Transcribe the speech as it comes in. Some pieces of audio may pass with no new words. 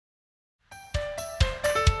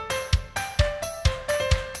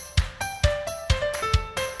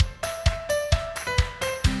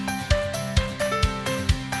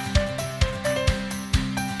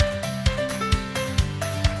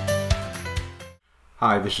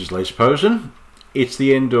Hi, this is Les Posen. It's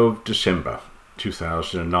the end of December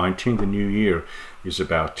 2019. The new year is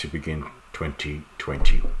about to begin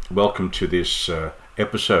 2020. Welcome to this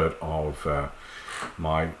episode of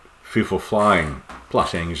my Fearful Flying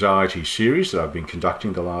plus Anxiety series that I've been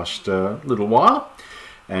conducting the last little while.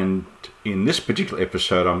 And in this particular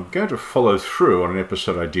episode, I'm going to follow through on an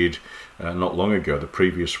episode I did not long ago, the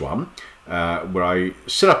previous one, where I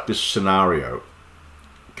set up this scenario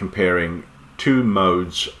comparing two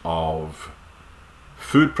modes of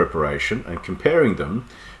food preparation and comparing them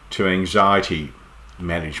to anxiety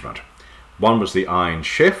management. One was the Iron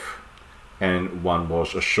Chef and one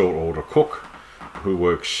was a short order cook who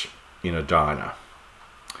works in a diner.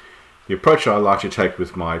 The approach I like to take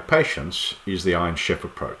with my patients is the Iron Chef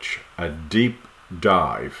approach, a deep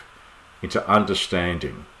dive into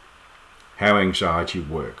understanding how anxiety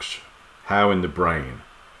works, how in the brain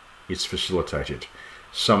it's facilitated.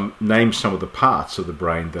 Name some of the parts of the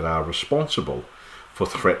brain that are responsible for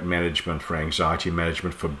threat management, for anxiety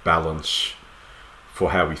management, for balance,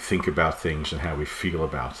 for how we think about things and how we feel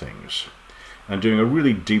about things. And doing a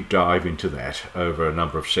really deep dive into that over a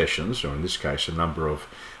number of sessions, or in this case a number of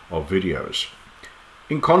videos.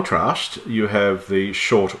 In contrast, you have the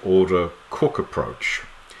short order cook approach.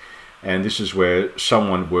 And this is where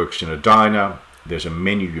someone works in a diner. There's a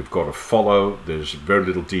menu you've got to follow. There's very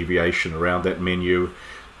little deviation around that menu.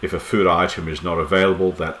 If a food item is not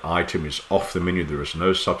available, that item is off the menu. There is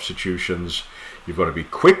no substitutions. You've got to be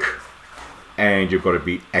quick and you've got to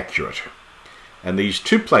be accurate. And these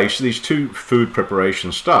two food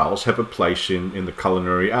preparation styles have a place in the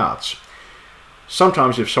culinary arts.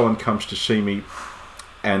 Sometimes if someone comes to see me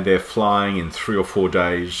and they're flying in 3 or 4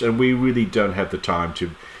 days and we really don't have the time to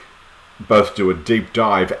both do a deep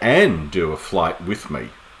dive and do a flight with me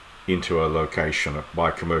into a location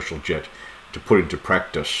by commercial jet to put into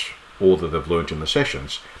practice all that they've learned in the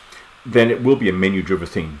sessions, then it will be a menu-driven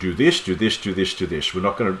thing. Do this, do this, do this, do this. We're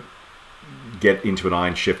not going to get into an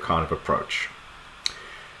Iron Chef kind of approach.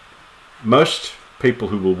 Most people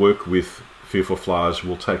who will work with Fearful Flyers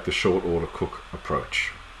will take the short order cook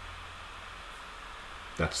approach.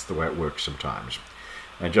 That's the way it works sometimes.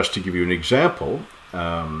 And just to give you an example,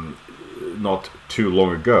 not too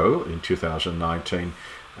long ago, in 2019,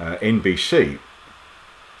 NBC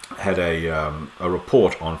had a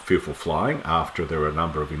report on fearful flying after there were a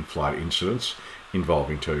number of in-flight incidents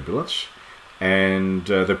involving turbulence. And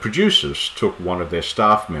the producers took one of their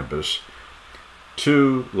staff members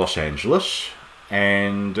to Los Angeles,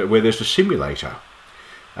 and where there's a simulator,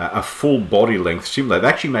 a full body length simulator. They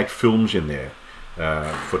actually make films in there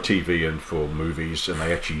for TV and for movies, and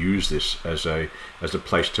they actually use this as a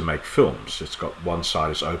place to make films. It's got one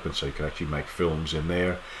side is open, so you can actually make films in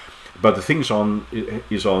there. But the thing's on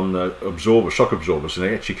shock absorbers, and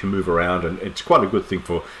they actually can move around, and it's quite a good thing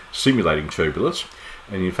for simulating turbulence.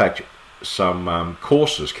 And in fact, some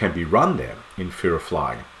courses can be run there in fear of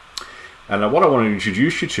flying. And what I want to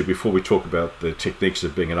introduce you to before we talk about the techniques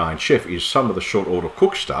of being an Iron Chef is some of the short order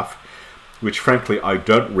cook stuff, which frankly I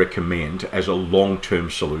don't recommend as a long-term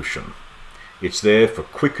solution. It's there for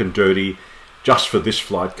quick and dirty, just for this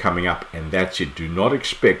flight coming up, and that's it. Do not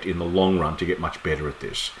expect in the long run to get much better at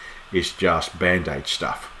this. It's just band-aid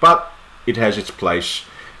stuff. But it has its place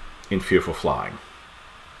in Fearful Flying.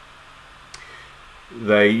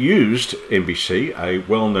 They used, NBC, a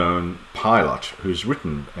well-known pilot who's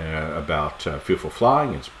written about fearful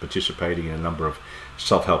flying and is participating in a number of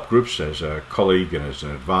self-help groups as a colleague and as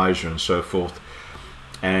an advisor and so forth.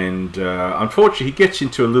 And unfortunately, he gets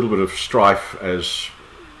into a little bit of strife, as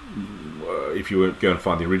if you go and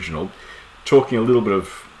find the original, talking a little bit of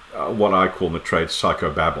what I call in the trade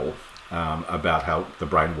psychobabble about how the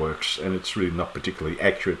brain works. And it's really not particularly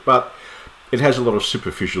accurate, but it has a lot of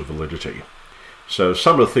superficial validity. So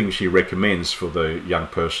some of the things he recommends for the young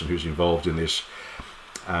person who's involved in this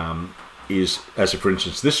is, as for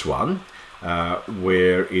instance, this one,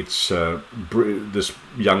 where it's this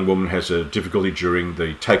young woman has a difficulty during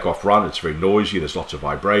the takeoff run. It's very noisy, there's lots of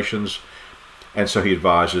vibrations, and so he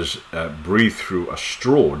advises breathe through a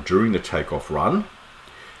straw during the takeoff run,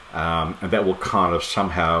 and that will kind of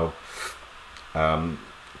somehow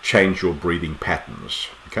change your breathing patterns.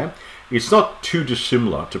 Okay. It's not too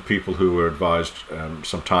dissimilar to people who were advised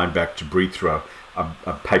some time back to breathe through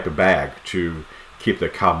a paper bag to keep their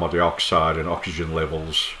carbon dioxide and oxygen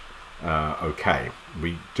levels okay.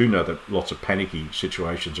 We do know that lots of panicky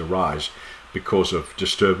situations arise because of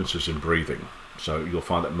disturbances in breathing. So you'll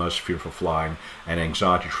find that most fearful flying and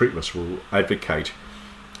anxiety treatments will advocate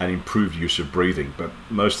an improved use of breathing, but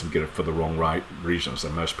most of them get it for the wrong reasons.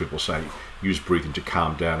 And most people say use breathing to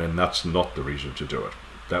calm down, and that's not the reason to do it.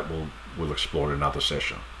 that we'll explore in another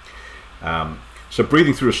session. So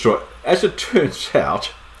breathing through a straw, as it turns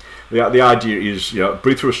out, the idea is,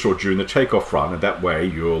 breathe through a straw during the takeoff run, and that way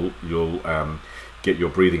you'll get your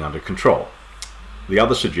breathing under control. The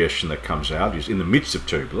other suggestion that comes out is, in the midst of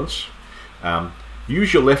turbulence,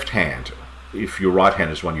 use your left hand. If your right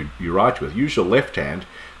hand is one you write with, use your left hand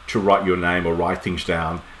to write your name or write things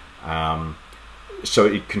down, so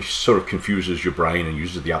it sort of confuses your brain and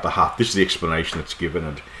uses the other half. This is the explanation that's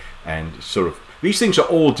given, and sort of, these things are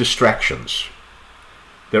all distractions.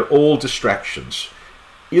 They're all distractions.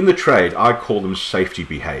 In the trade, I call them safety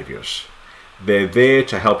behaviours. They're there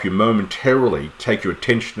to help you momentarily take your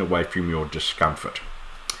attention away from your discomfort.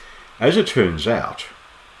 As it turns out,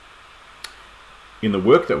 in the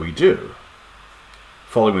work that we do,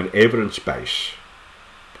 following an evidence base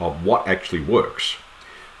of what actually works,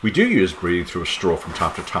 we do use breathing through a straw from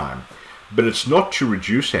time to time, but it's not to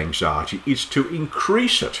reduce anxiety, it's to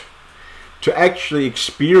increase it, to actually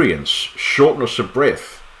experience shortness of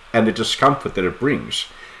breath and the discomfort that it brings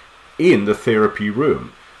in the therapy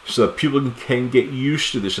room, so that people can get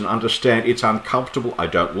used to this and understand it's uncomfortable, I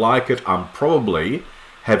don't like it, I'm probably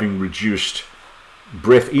having reduced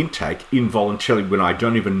breath intake involuntarily when I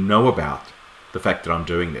don't even know about the fact that I'm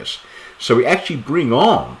doing this. So we actually bring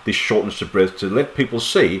on this shortness of breath to let people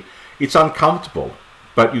see it's uncomfortable,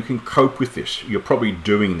 but you can cope with this. You're probably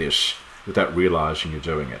doing this without realizing you're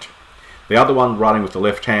doing it. The other one, writing with the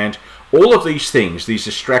left hand, all of these things, these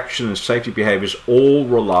distraction and safety behaviors, all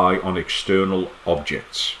rely on external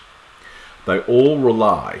objects. They all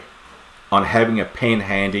rely on having a pen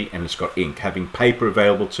handy and it's got ink, having paper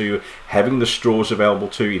available to you, having the straws available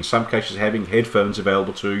to you, in some cases having headphones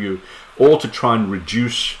available to you, all to try and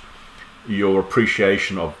reduce your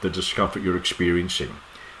appreciation of the discomfort you're experiencing.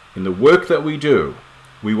 In the work that we do,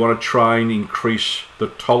 we want to try and increase the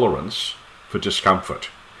tolerance for discomfort.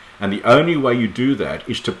 And the only way you do that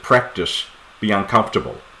is to practice the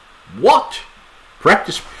uncomfortable. What?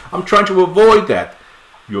 Practice? I'm trying to avoid that.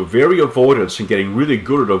 Your very avoidance and getting really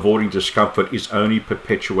good at avoiding discomfort is only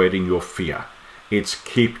perpetuating your fear. It's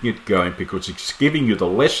keeping it going because it's giving you the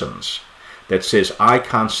lessons that says, I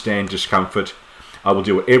can't stand discomfort. I will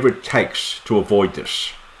do whatever it takes to avoid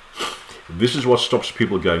this. This is what stops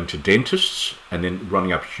people going to dentists and then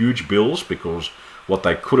running up huge bills because what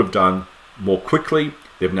they could have done more quickly,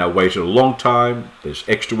 they've now waited a long time, there's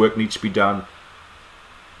extra work needs to be done,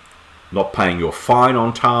 not paying your fine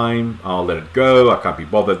on time, I'll let it go, I can't be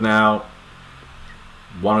bothered now.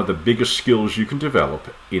 One of the biggest skills you can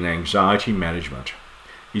develop in anxiety management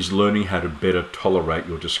is learning how to better tolerate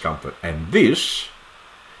your discomfort. And this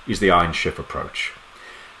is the Iron Chef approach.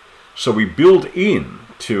 So we build in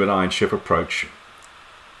to an Iron Chef approach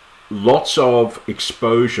lots of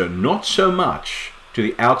exposure, not so much to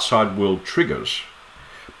the outside world triggers,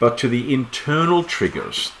 but to the internal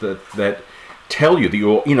triggers that tell you that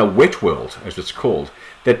you're in a wet world, as it's called,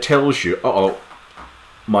 that tells you, uh-oh,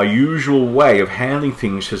 my usual way of handling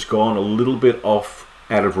things has gone a little bit off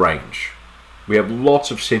out of range. We have lots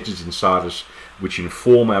of sensors inside us which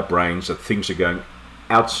inform our brains that things are going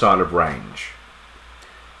outside of range.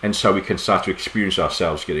 And so we can start to experience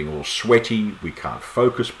ourselves getting all sweaty, we can't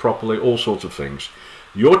focus properly, all sorts of things.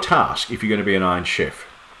 Your task, if you're going to be an Iron Chef,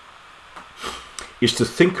 is to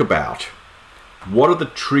think about what are the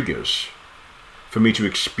triggers for me to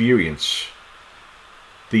experience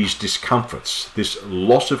these discomforts, this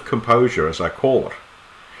loss of composure, as I call it,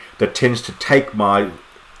 that tends to take my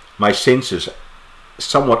senses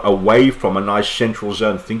somewhat away from a nice central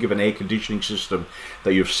zone. Think of an air conditioning system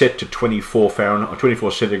that you've set to 24 Fahrenheit, or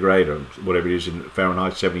 24 centigrade, or whatever it is in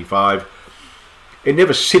Fahrenheit, 75. It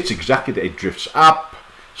never sits exactly there. It drifts up,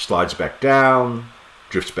 slides back down,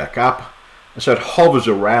 drifts back up, and so it hovers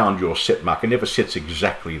around your set mark. It never sits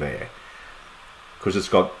exactly there because it's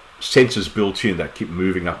got sensors built in that keep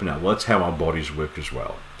moving up and down. Well, that's how our bodies work as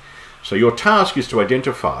well. So your task is to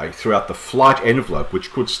identify throughout the flight envelope,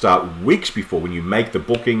 which could start weeks before when you make the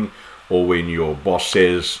booking or when your boss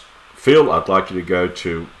says, Phil, I'd like you to go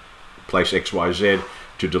to place XYZ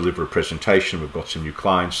to deliver a presentation. We've got some new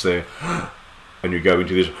clients there. And you go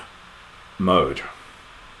into this mode.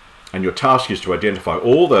 And your task is to identify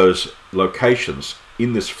all those locations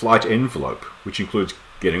in this flight envelope, which includes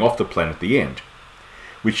getting off the plane at the end,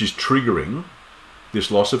 which is triggering this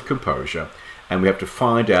loss of composure. And we have to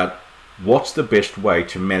find out what's the best way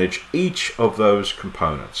to manage each of those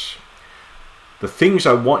components. The things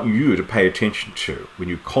I want you to pay attention to when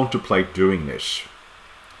you contemplate doing this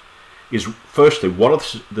is, firstly, what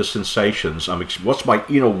are the sensations? What's my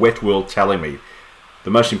inner wet world telling me?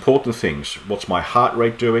 The most important things: what's my heart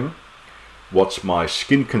rate doing? What's my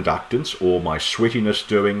skin conductance or my sweatiness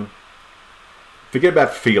doing? Forget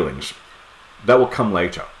about feelings. That will come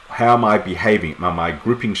later. How am I behaving? Am I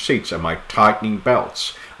gripping seats? Am I tightening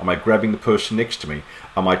belts? Am I grabbing the person next to me?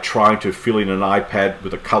 Am I trying to fill in an iPad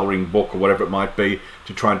with a colouring book or whatever it might be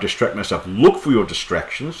to try and distract myself? Look for your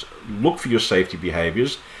distractions. Look for your safety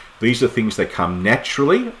behaviours. These are things that come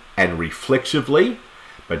naturally and reflexively.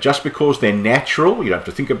 But just because they're natural, you don't have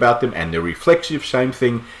to think about them, and they're reflexive, same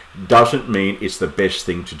thing, doesn't mean it's the best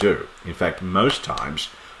thing to do. In fact, most times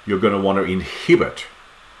you're going to want to inhibit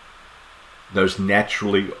those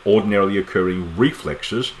naturally, ordinarily occurring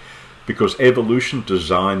reflexes because evolution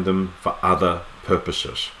designed them for other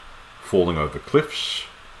purposes. Falling over cliffs,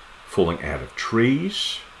 falling out of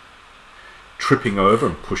trees, tripping over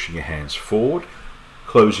and pushing your hands forward,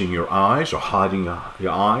 closing your eyes or hiding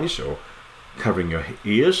your eyes or covering your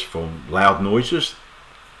ears from loud noises.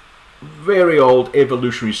 Very old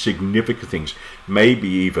evolutionary significant things. Maybe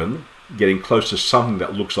even getting close to something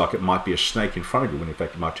that looks like it might be a snake in front of you when in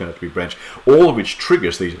fact it might turn out to be a branch. All of which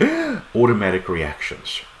triggers these automatic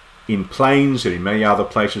reactions. In planes and in many other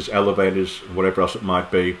places, elevators, whatever else it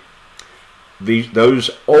might be, those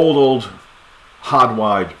old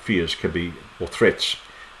hardwired fears can be, or threats,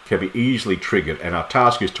 can be easily triggered, and our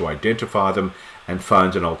task is to identify them and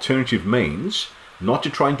find an alternative means, not to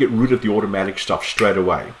try and get rid of the automatic stuff straight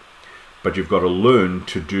away, but you've got to learn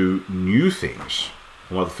to do new things.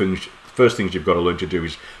 One of the first things you've got to learn to do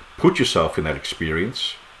is put yourself in that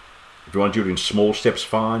experience. If you want to do it in small steps,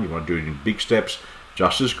 fine. You want to do it in big steps,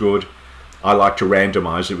 just as good. I like to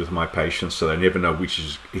randomize it with my patients so they never know which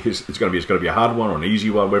it's going to be a hard one or an easy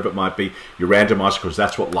one, wherever it might be. You randomize because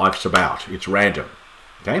that's what life's about. It's random.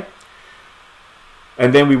 Okay?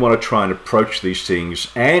 And then we want to try and approach these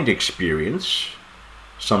things and experience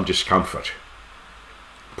some discomfort.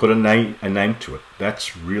 Put a name to it.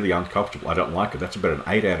 That's really uncomfortable. I don't like it. That's about an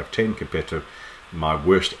 8 out of 10 compared to my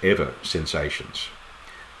worst ever sensations.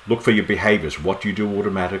 Look for your behaviours. What do you do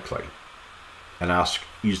automatically? And ask,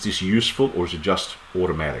 is this useful or is it just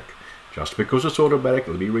automatic? Just because it's automatic,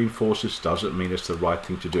 let me reinforce this, doesn't mean it's the right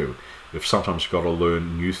thing to do. We've sometimes got to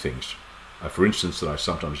learn new things. For instance, that I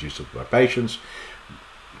sometimes use with my patients,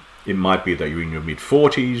 it might be that you're in your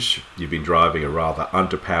mid-40s, you've been driving a rather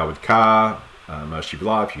underpowered car most of your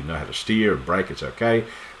life, you know how to steer and brake, it's okay.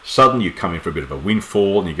 Suddenly you come in for a bit of a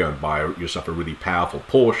windfall and you go and buy yourself a really powerful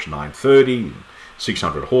Porsche 930,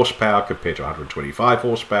 600 horsepower compared to 125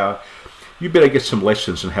 horsepower. You better get some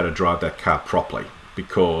lessons on how to drive that car properly,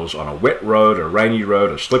 because on a wet road, a rainy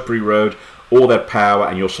road, a slippery road, all that power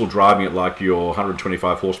and you're still driving it like your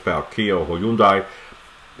 125 horsepower Kia or Hyundai,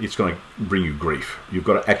 it's going to bring you grief. You've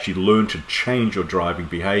got to actually learn to change your driving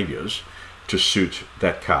behaviours to suit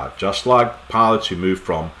that car. Just like pilots who move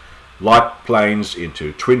from light planes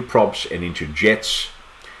into twin props and into jets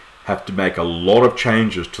have to make a lot of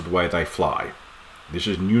changes to the way they fly. This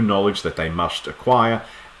is new knowledge that they must acquire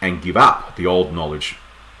and give up the old knowledge.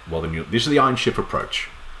 Well, this is the Iron Chef approach.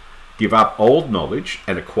 Give up old knowledge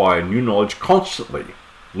and acquire new knowledge constantly,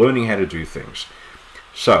 learning how to do things.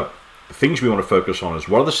 So, the things we want to focus on is,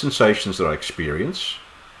 what are the sensations that I experience,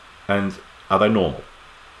 and are they normal?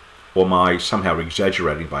 Or am I somehow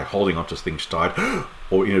exaggerating by holding onto things tight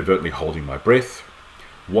or inadvertently holding my breath?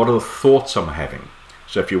 What are the thoughts I'm having?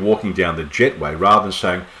 So if you're walking down the jetway, rather than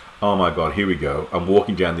saying, oh my God, here we go, I'm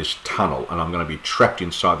walking down this tunnel and I'm going to be trapped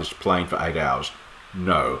inside this plane for 8 hours.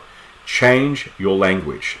 No. Change your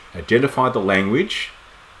language. Identify the language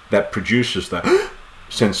that produces the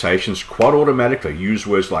sensations quite automatically. Use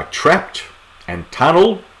words like trapped and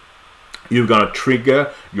tunnel. You're going to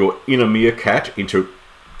trigger your inner meerkat into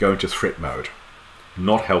going to threat mode.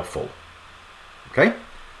 Not helpful. Okay?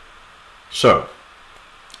 So,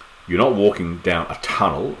 you're not walking down a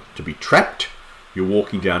tunnel to be trapped. You're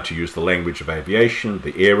walking down to use the language of aviation,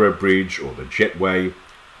 the aero bridge or the jetway.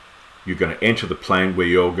 You're going to enter the plane where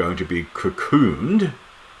you're going to be cocooned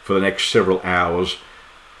for the next several hours,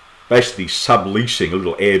 basically subleasing a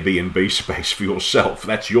little Airbnb space for yourself.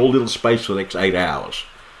 That's your little space for the next 8 hours.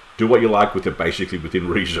 Do what you like with it, basically within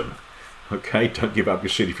reason. Okay, don't give up your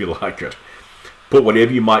seat if you like it. Put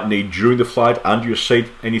whatever you might need during the flight under your seat,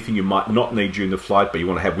 anything you might not need during the flight but you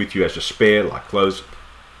want to have with you as a spare, like clothes,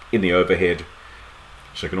 in the overhead,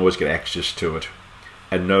 so you can always get access to it,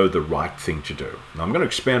 and know the right thing to do. Now I'm going to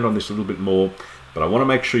expand on this a little bit more, but I want to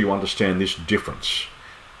make sure you understand this difference.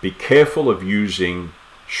 Be careful of using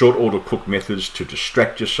short order cook methods to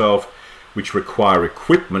distract yourself, which require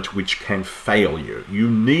equipment which can fail you. You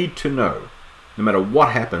need to know, no matter what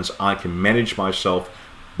happens, I can manage myself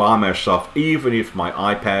by myself, even if my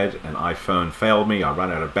iPad and iPhone fail me, I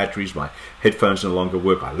run out of batteries, my headphones no longer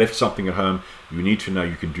work, I left something at home. You need to know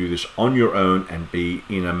you can do this on your own and be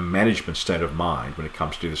in a management state of mind when it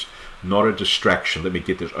comes to this, not a distraction. Let me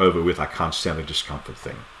get this over with, I can't stand the discomfort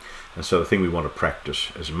thing. And so the thing we want to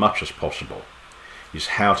practice as much as possible is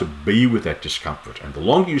how to be with that discomfort. And the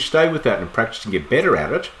longer you stay with that and practice and get better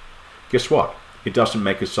at it, guess what? It doesn't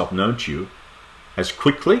make itself known to you as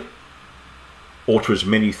quickly or to as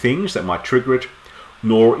many things that might trigger it,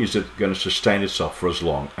 nor is it going to sustain itself for as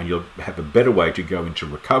long. And you'll have a better way to go into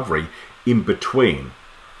recovery in between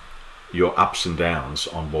your ups and downs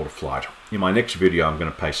on board a flight. In my next video, I'm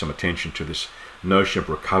going to pay some attention to this notion of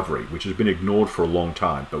recovery, which has been ignored for a long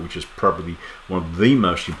time, but which is probably one of the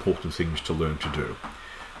most important things to learn to do.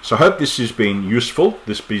 So I hope this has been useful,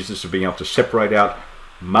 this business of being able to separate out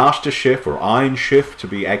Master Chef or Iron Chef, to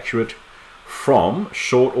be accurate, from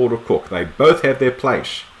short order cook. They both have their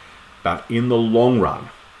place, but in the long run,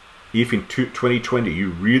 if in 2020 you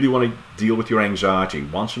really want to deal with your anxiety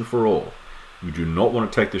once and for all, you do not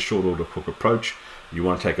want to take the short order cook approach. You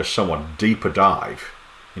want to take a somewhat deeper dive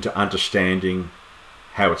into understanding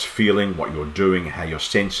how it's feeling, what you're doing, how you're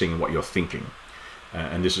sensing, and what you're thinking.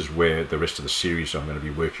 And this is where the rest of the series I'm going to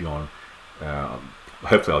be working on.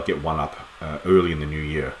 Hopefully I'll get one up early in the new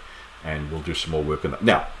year, and we'll do some more work on that.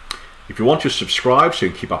 Now, if you want to subscribe so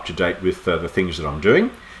you can keep up to date with the things that I'm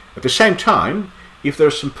doing, at the same time, if there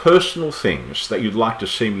are some personal things that you'd like to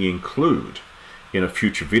see me include in a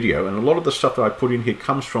future video, and a lot of the stuff that I put in here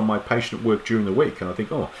comes from my patient work during the week, and I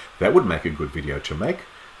think, oh, that would make a good video to make,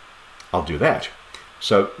 I'll do that.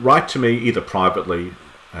 So write to me either privately,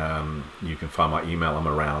 you can find my email, I'm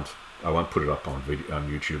around, I won't put it up on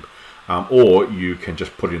YouTube, or you can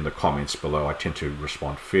just put it in the comments below. I tend to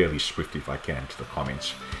respond fairly swiftly if I can to the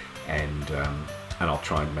comments, and I'll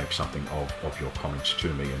try and make something of your comments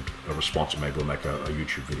to me, and a response, maybe we'll make a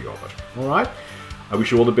YouTube video of it. All right. I wish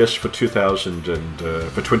you all the best for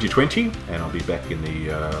 2020, and I'll be back in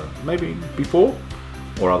the maybe before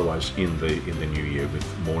or otherwise in the new year with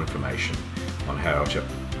more information on how to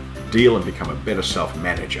deal and become a better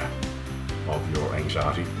self-manager of your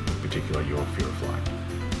anxiety, in particular your fear of flying.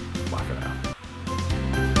 Bye for now.